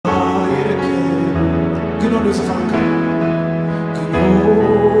ግኖን ዙፋን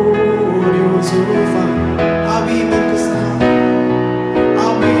ግኖን ዙፋን አቢ መንግሥትኻ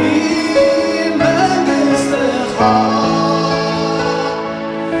አቢ መንግሥትኻ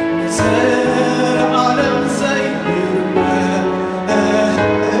ዘለዓለም ዘይርመድ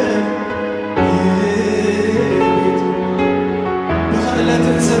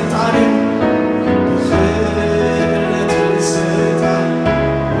ብኽእለትን ስልጣንን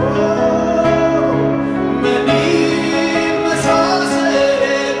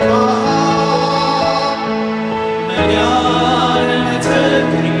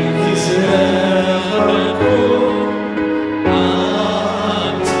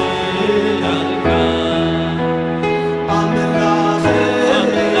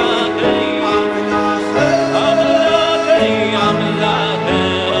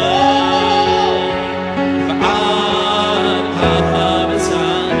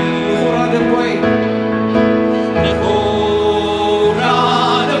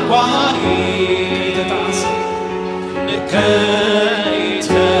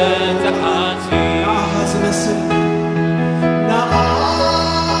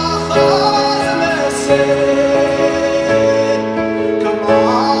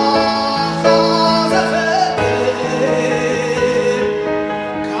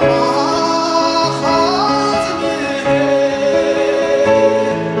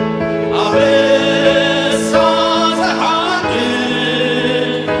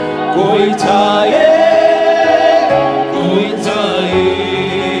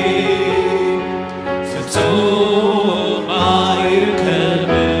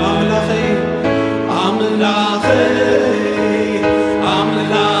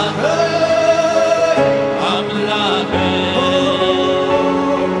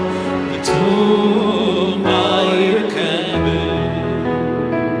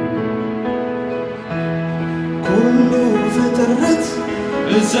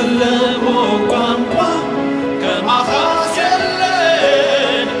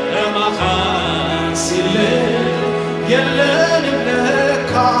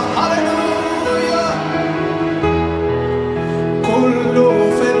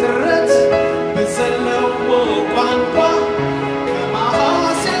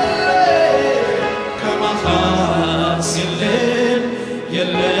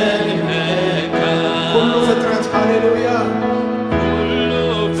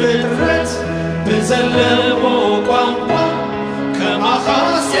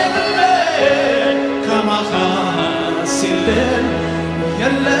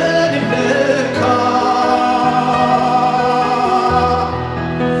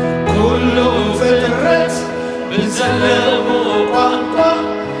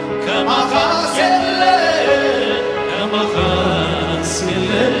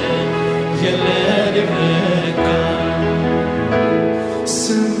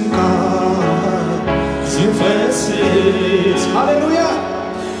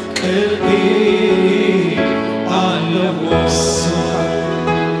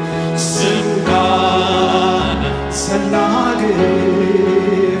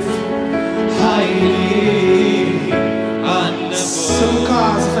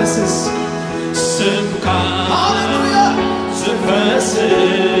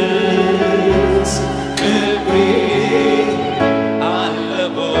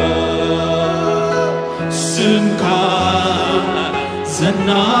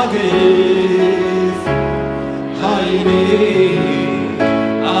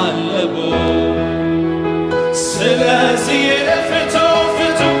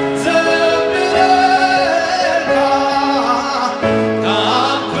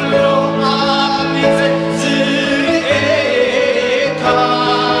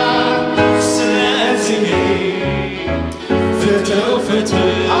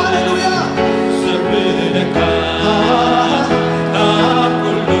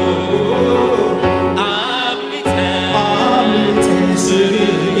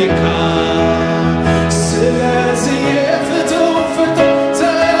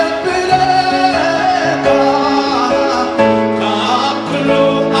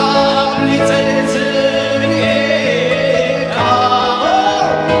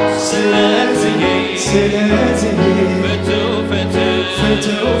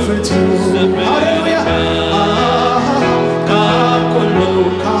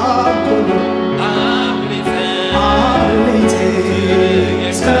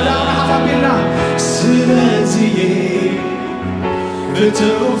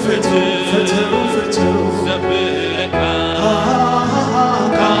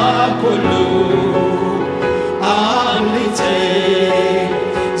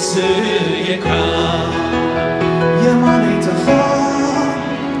Sirka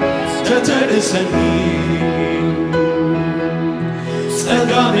መልሰኒ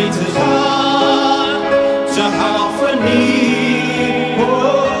ጸጋቤትኻ ሸሓፈኒ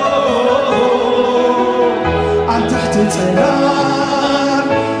ኣብ ታሕቲ ጽላል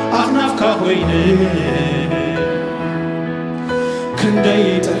ኣኽናፍካ ኮይነ ክንደይ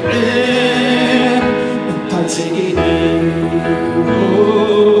ጥዕም እንታይ ጽኢነ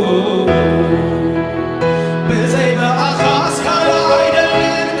ብዘይበኣኻስ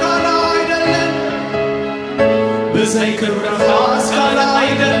بزي كبر خاص كلا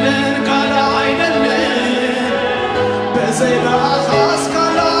عيدلن كلا عيدلن بزي بقى خاص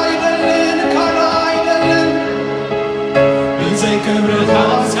كلا عيدلن كلا عيدلن بزي كبر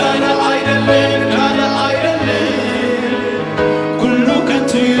خاص كلا عيدلن كلا عيدلن كله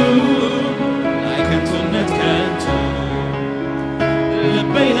كنتو لا كنتو نت كنتو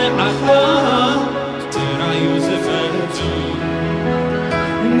لبينا عخا ترى يوسفنتو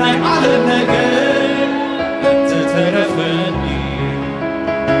ناي على النجاة ترفني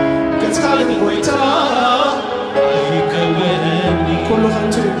كتخالق ويتا يكونني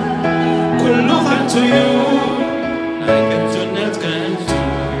كله خنتو لكن جنة كنتو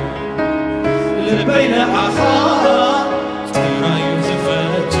لبين عخا ترى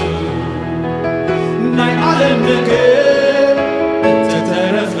يوسفتو ناي على النقل انت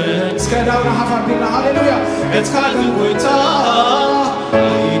ترفني اسكاداونا حفر بينا هاليلويا كتخالق ويتا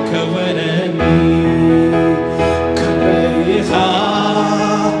يكونني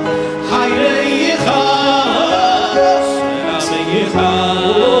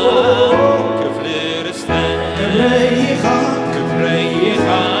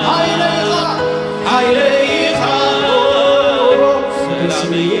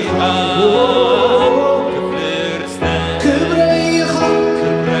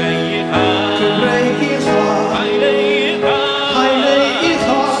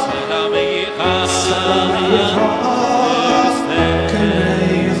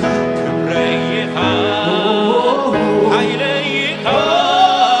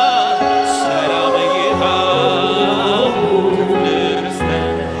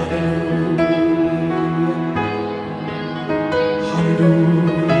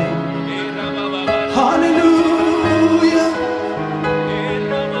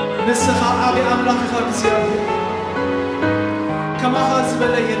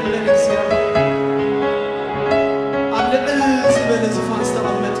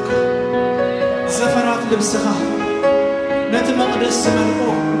لبسخا نت مقدس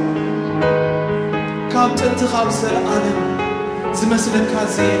ملقو كاب تنت خابس العالم زمسلك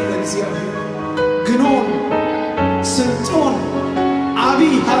هذه الأجزاء جنون سلطان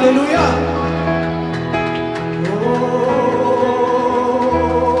عبي هاليلويا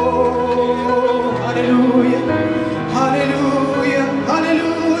هاليلويا هاليلويا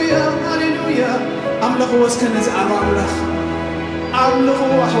هاليلويا هاليلويا أملك واسكن زعل أملك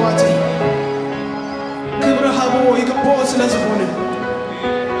وأحواتي كبرها يقبوس لزخونه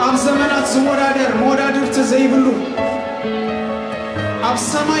أب زمانات زمرادر مودادر تزيبلو أب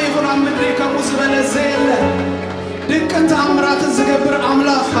سما يكون عم مدريكا مزبل الزيلة دك أنت عمرات الزقبر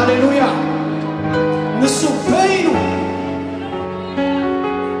أملاخ هاليلويا نسو بينو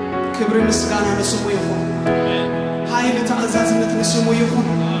كبر مسكانا نسمو يكون هاي لتعزازنت نسمو يكون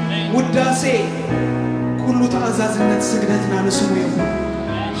وداسي كل تعزازنت سجدتنا نسمو يكون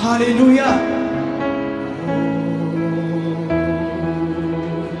هاليلويا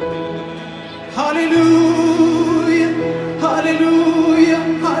Hallelujah, hallelujah,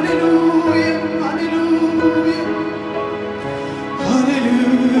 hallelujah, hallelujah,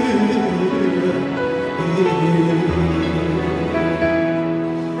 hallelujah.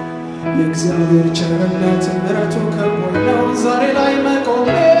 የእግዚአብሔር ቸርነት ምሕረቱ ከሞላው ዛሬ ላይ መቆሜ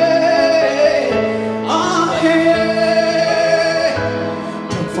አሄ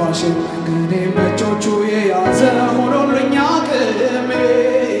ተንፋሽን እንግዲህ በእጆቹ የያዘ ሆኖልኛ አቅሜ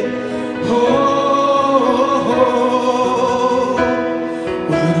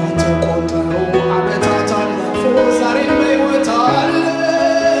ወራት ተቆጠሩ ዓመታት አለፉ ዛሬም በሕይወት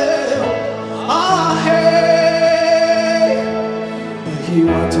አለሁ አሄ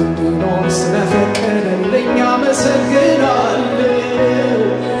በሕይወት እንድኖር ስለፈቀደልኝ አመሰግናለሁ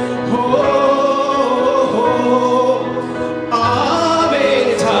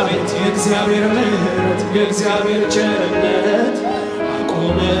አቤት አቤት የእግዚአብሔር ምሕረት የእግዚአብሔር ቸርነት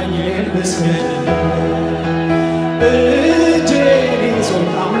አቆመኝ ልመስገን እጄን ይዞኝ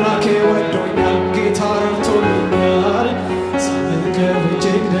አምላኬ ወዶኛል ጌታ ረድቶኛል ሳመልከው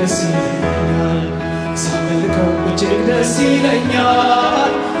እጅግ ደስ ይለኛል ሳመልከው እጅግ ደስ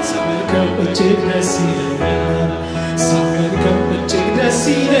ይለኛል ሳመልከው እጅግ ደስ ይለኛል ሳመልከው እጅግ ደስ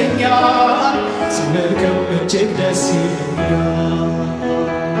ይለኛል ሳመልከው እጅግ ደስ ይለኛል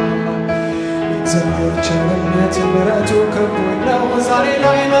የእግዚአብሔር ቸርነት ምሕረቱ ከቦኝ ነው ዛሬ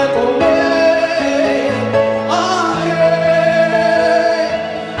ላይ መቆሜ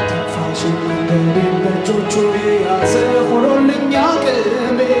ትንፋሽ መንገዴን በእጆቹ የያዘ ሆኖልኝ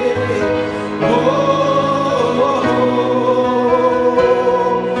አቅሜ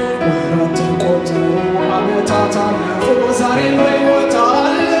ወራት ተቆጠሩ ዓመታት አለፉ ዛሬም በሕይወት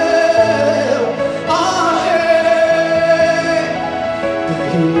አለው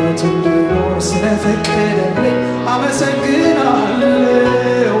በሕይወት እንድኖር ስለፈቀደልኝ አመሰግናለሁ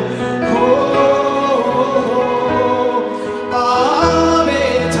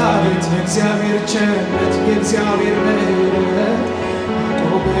አቤት አቤት የእግዚአብሔር ቸርነት የእግዚአብሔር ምሕረት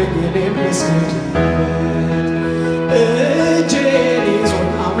አቆመኝ እኔም ልስገድለት እጄን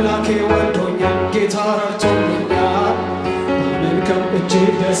ይዞኝ አምላኬ ወዶኛል ጌታ ረድቶኛል ሳመልከው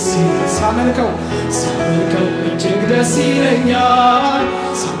እጅግ ደስ ይለኛል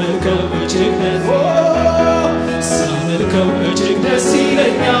ሳመልከው እጅግ ደስ ይለኛል ሳመልከው እጅግ ደስ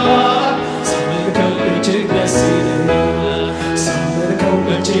ይለኛል ሳመልከው እጅግ ደስ ይለኛል ሳመልከው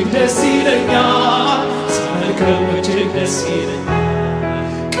እጅግ ደስ ይለኛል ሳመልከው እጅግ ደስ ይለኛል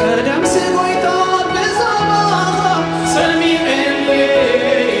ቀደም ስጎይታ በዛማ ሰሚኤል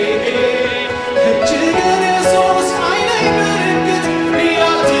እጅግ ኢየሱስ አይነይ ምልክት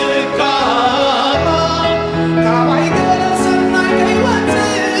ሊያትካ ካባይ ገለሰናይ ከይወት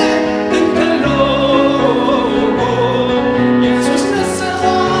እንከሎ ኢየሱስ ነስኻ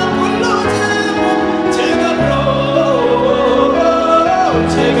ኩሉ ትገብሮ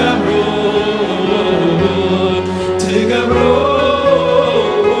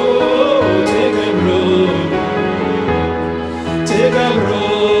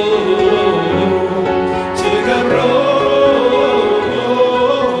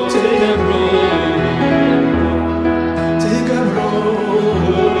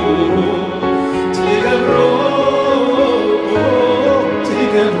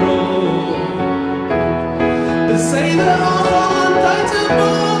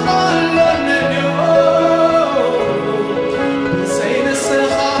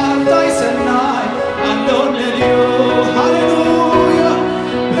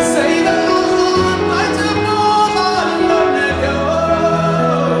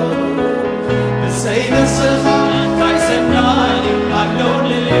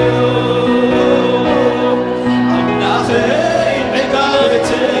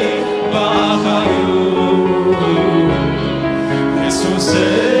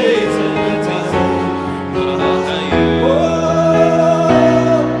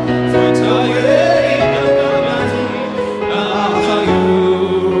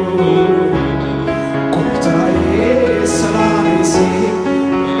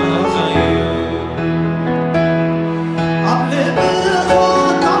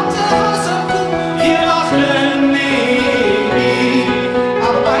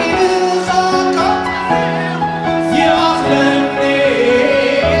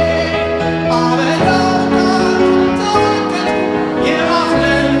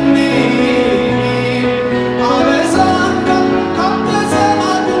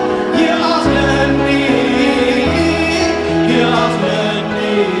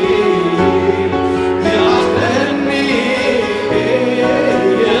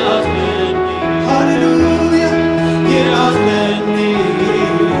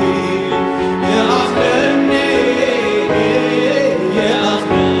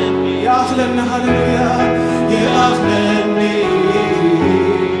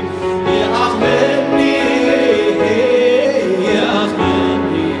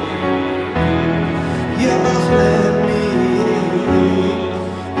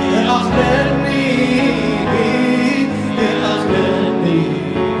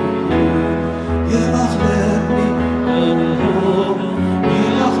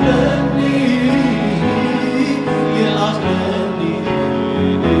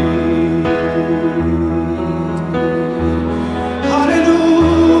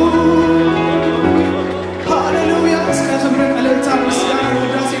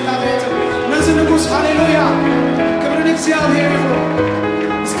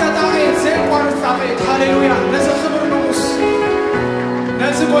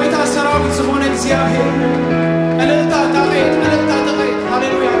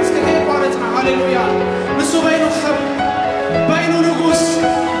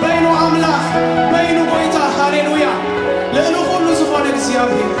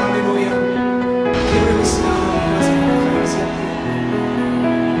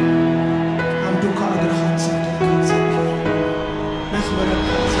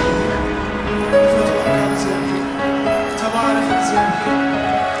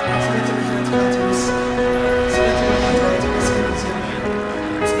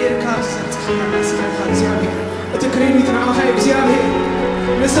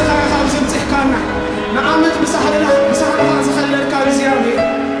خاب زمزح كانا نعمت بسهلنا زخللك بزيامي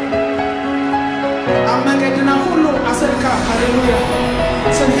أما قدنا كله عسلك هاليلويا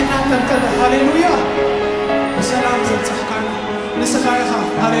سنحنا تنكد هاليلويا بسلام زمزح كانا نسخايخا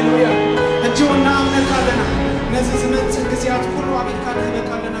هاليلويا نجونا أمنا كادنا نزز من سنكسيات كله عبيد كان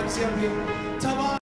هبكالنا بزيامي